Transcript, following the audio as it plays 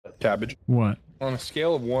Cabbage. What? On a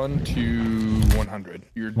scale of 1 to 100,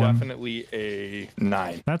 you're definitely a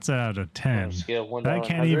 9. That's out of 10. Scale 1 to that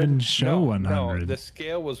 100? can't even show 100. No, the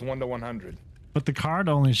scale was 1 to 100. But the card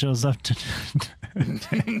only shows up to 10.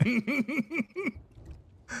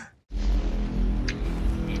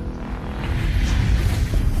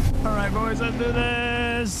 All right, boys, let's do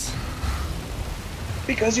this.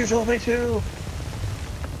 Because you told me to.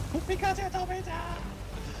 Because you told me to.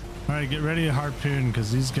 All right, get ready to harpoon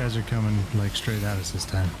because these guys are coming like straight at us this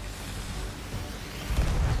time.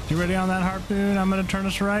 You ready on that harpoon? I'm gonna turn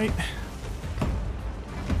us right.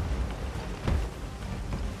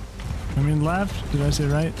 I mean left. Did I say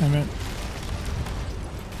right? I meant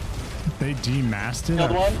they demasted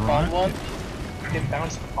Killed our one, front. one. It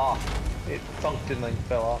bounced off. It thunked and then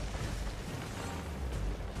fell off.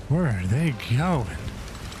 Where are they going?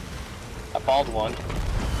 I balled one.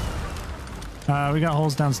 We got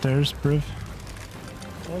holes downstairs, Briv.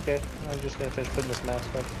 Okay, I'm just gonna finish putting this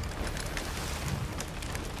mask up.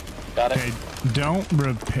 Got it. Okay, don't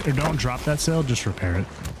repair, don't drop that sail, just repair it.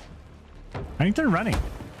 I think they're running.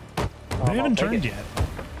 They haven't turned yet.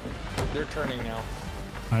 They're turning now.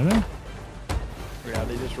 Are they? Yeah,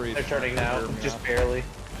 they just raised. They're turning now, just barely.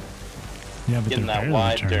 Yeah, but Getting they're that barely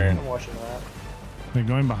wide turning. turn. I'm watching that. They're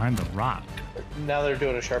going behind the rock. Now they're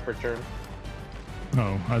doing a sharper turn.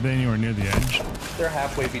 Oh, are they anywhere near the edge? They're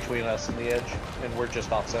halfway between us and the edge, and we're just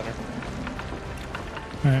off center.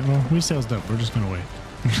 All right, well, we sailed up. We're just gonna wait.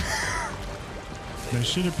 They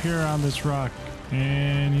should appear on this rock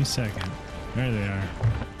any second. There they are.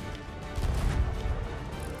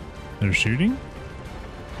 They're shooting?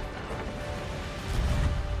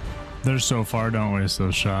 They're so far, don't waste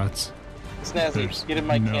those shots. Snazzy, get in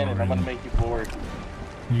my cannon. I'm gonna make you bored.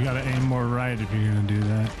 You gotta aim more right if you're gonna do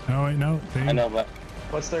that. Oh wait, no. I know, but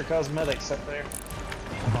what's their cosmetics up there?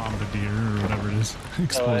 Bombardier or whatever it is.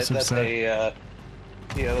 Explosive that's set. yeah,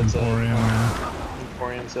 that's Emporium, a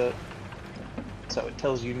Emporium set. So it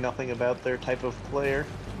tells you nothing about their type of player.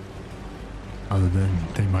 Other than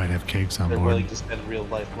they might have cakes on They're board. willing to spend real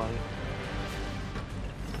life money.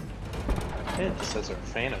 Yeah, it just says they're a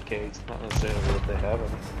fan of cakes, not necessarily that they have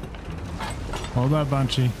any. Hold up,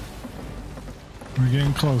 Bunchy. We're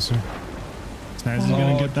getting closer. Snazzy's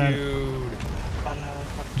gonna get that. Dude.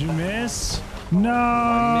 Did you miss? No!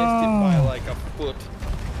 I missed it by like a foot.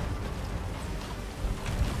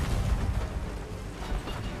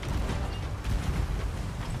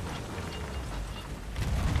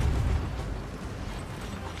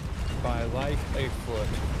 By like a foot.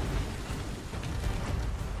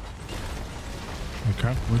 Oh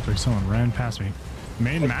crap, looked like someone ran past me.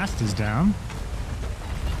 Main mast is down.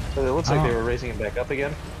 So it looks like they were raising it back up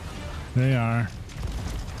again. They are.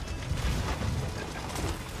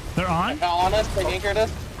 They're on? They're on us, they anchored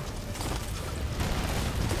us.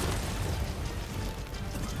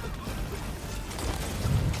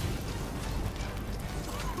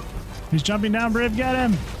 He's jumping down, Briv, get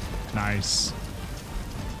him! Nice.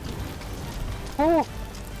 Oh.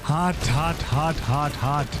 Hot, hot, hot, hot,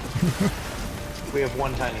 hot. We have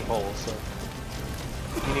one tiny hole, so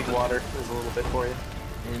if you need water, there's a little bit for you.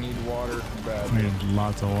 We need water bad. We need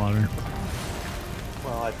lots of water.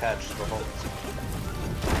 Well, I patched the holes.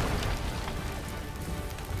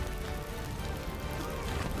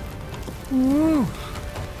 Woo!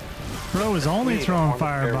 Bro is only We throwing need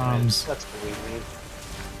fire bombs. That's what we need.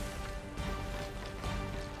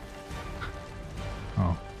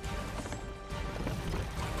 Oh.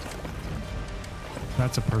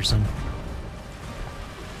 That's a person.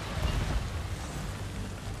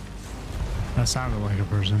 That sounded like a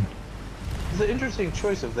person. It's an interesting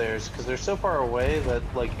choice of theirs, because they're so far away that,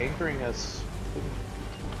 like, anchoring us...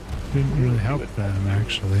 Didn't really help them,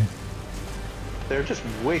 actually. They're just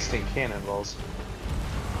wasting cannonballs.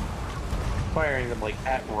 Firing them, like,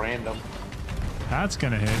 at random. That's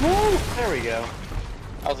gonna hit. Woo! There we go.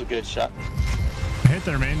 That was a good shot. Hit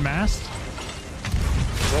their main mast.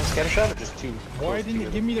 Is that a scatter shot or just two? Why didn't you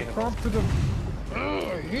give me the prompt for the...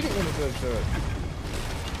 Oh, I hate it when it does that.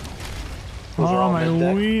 Oh, my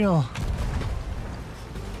wheel.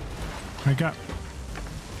 I got...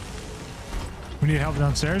 We need help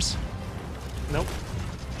downstairs? Nope.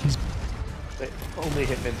 He's... They only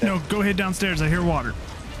hit mid-deck. No, go hit downstairs. I hear water.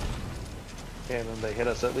 And then they hit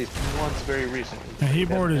us at least once very recently. And he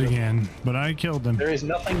boarded again, but I killed him. There is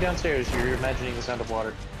nothing downstairs. You're imagining the sound of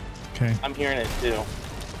water. Okay. I'm hearing it too.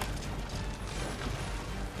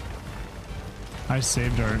 I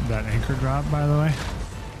saved that anchor drop, by the way.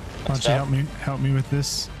 Why don't you help me with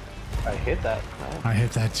this? I hit that. I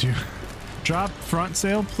hit that too. Drop front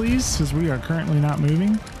sail, please, because we are currently not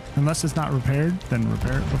moving. Unless it's not repaired, then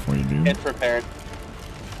repair it before you do. It's repaired.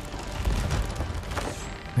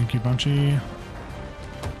 Thank you, Bunchy.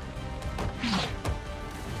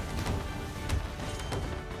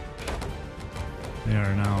 They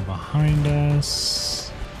are now behind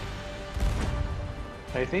us.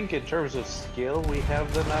 I think in terms of skill, we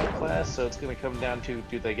have them outclassed, so it's going to come down to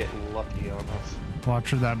do they get lucky on us. Watch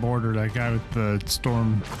for that border, that guy with the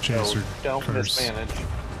storm chaser. So don't curse. mismanage.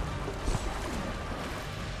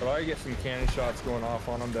 If I get some cannon shots going off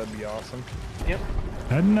on them, that'd be awesome. Yep.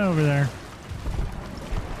 Heading over there.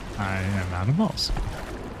 I am out of balls.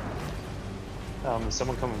 Is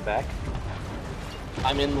someone coming back?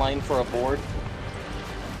 I'm in line for a board.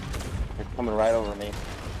 They're coming right over me.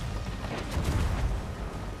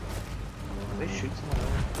 Did they shoot someone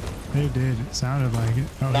over? They did. It sounded like it.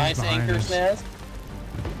 Oh, Nice he's behind anchor, us. Snaz.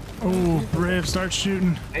 Oh, Briv, start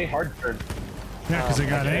shooting. Hey, hard turn. Yeah, because they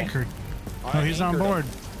got okay. anchored. I Oh, he's on anchored board.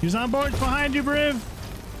 He's on board. It's behind you, Briv.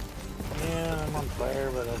 Yeah, I'm on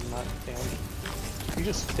fire, but I'm not down. You're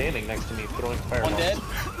just standing next to me throwing fireballs. One dead.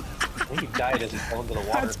 I think he died as he fell into the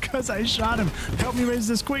water. That's because I shot him. Help me raise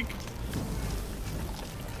this quick.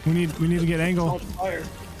 We need to get On angle. fire.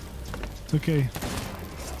 It's okay.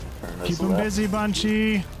 Turn this Keep him left. busy,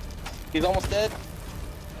 Bunchy. He's almost dead.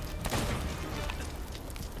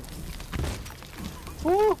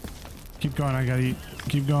 Woo! Keep going. I gotta eat.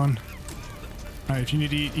 Keep going. All right, if you need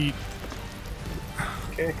to eat, eat.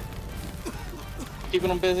 Okay. Keeping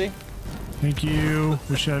him busy. Thank you.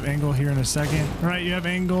 We should have angle here in a second. All right, you have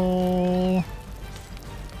angle.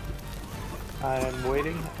 I'm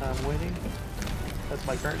waiting. I'm waiting. That's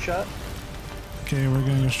my current shot. Okay, we're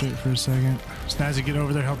gonna go straight for a second. Snazzy, get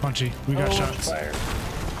over there. Help Bunchy. We got Oh, shots. fire.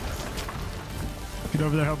 Get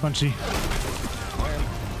over there. Help Bunchy.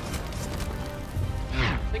 They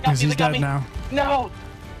got Because me. he's They got dead me. now. No.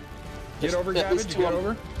 Get over, At least Cabbage. two Get of 'em.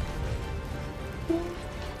 over.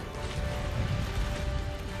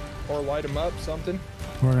 Or light them up, something.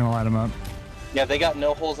 We're gonna light him up. Yeah, they got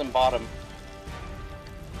no holes in bottom.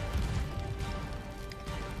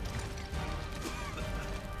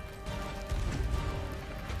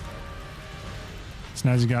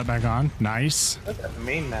 Snazzy got back on. Nice. Look at that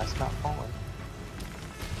main mast not falling.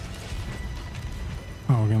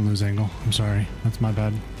 Oh, we're gonna lose angle. I'm sorry. That's my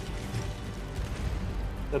bad.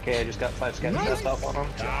 Okay, I just got 5 scatter shots off on them.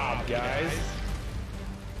 Job, guys.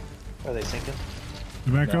 Are they sinking?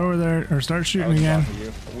 Get back over there, or start I shooting was again. talking to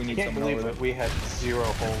you. We I need can't someone believe over that there. we had 0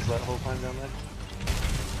 holes that whole time down there.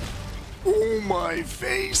 Oh my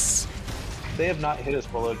face! They have not hit us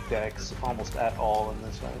below decks almost at all in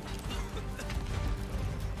this fight.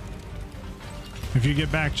 If you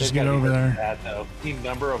get back, just They've get gotta be over hurting there. bad, though. The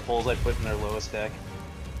number of holes I put in their lowest deck.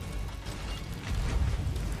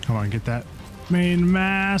 Come on, get that main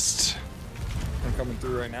mast. I'm coming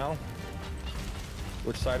through right now.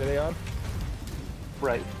 Which side are they on?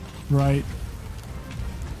 Right. Right.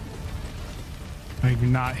 Like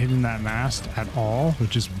not hitting that mast at all,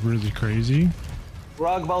 which is really crazy.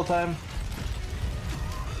 Rog ball time.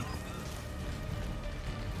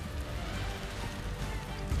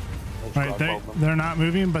 Let's Right, rog ball them. they're not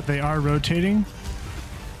moving, but they are rotating.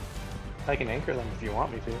 I can anchor them if you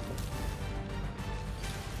want me to.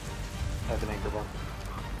 I have an anchor ball.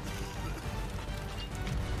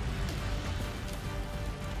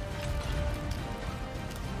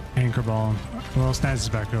 Anchor ball. Well, Snaz is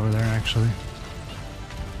back over there, actually.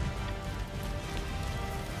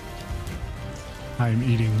 I'm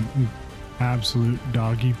eating absolute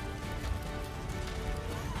doggy.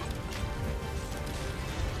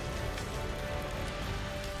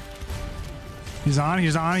 He's on,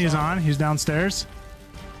 he's on, he's on. He's downstairs.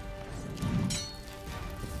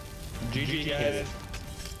 GG, guys.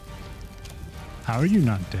 How are you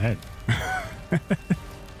not dead? That was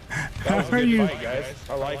a How are good you? fight, guys.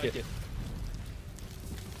 I like it.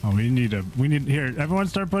 Oh, we need here. Everyone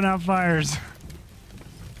start putting out fires.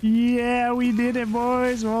 Yeah, we did it,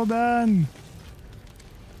 boys. Well done.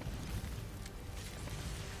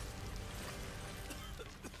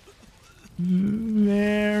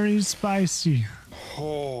 Very spicy.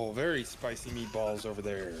 Oh, very spicy meatballs over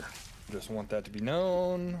there. Just want that to be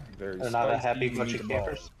known. Very They're spicy not a happy bunch of meatballs.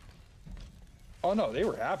 campers. Oh no, they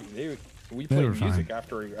were happy. We They played were music fine.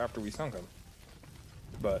 after we sunk them.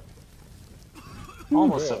 But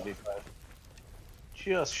Almost cool. 75.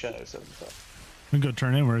 Just shy of 75. We can go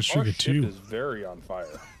turn in. We're at our Sugar ship 2. is very on fire.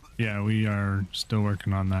 Yeah, we are still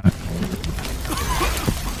working on that.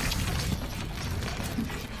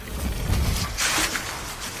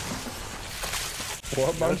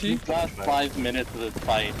 What, Bunchy? Last 5 minutes of this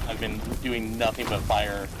fight, I've been doing nothing but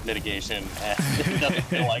fire mitigation, and it doesn't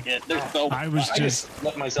feel like it. There's so much I was I just just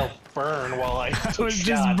let myself burn while I I took was shots.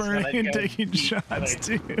 just and burning I and got- taking shots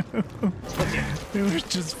too. Okay. It was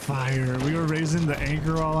just fire. We were raising the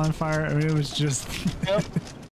anchor all on fire. I mean, it was just. Yep.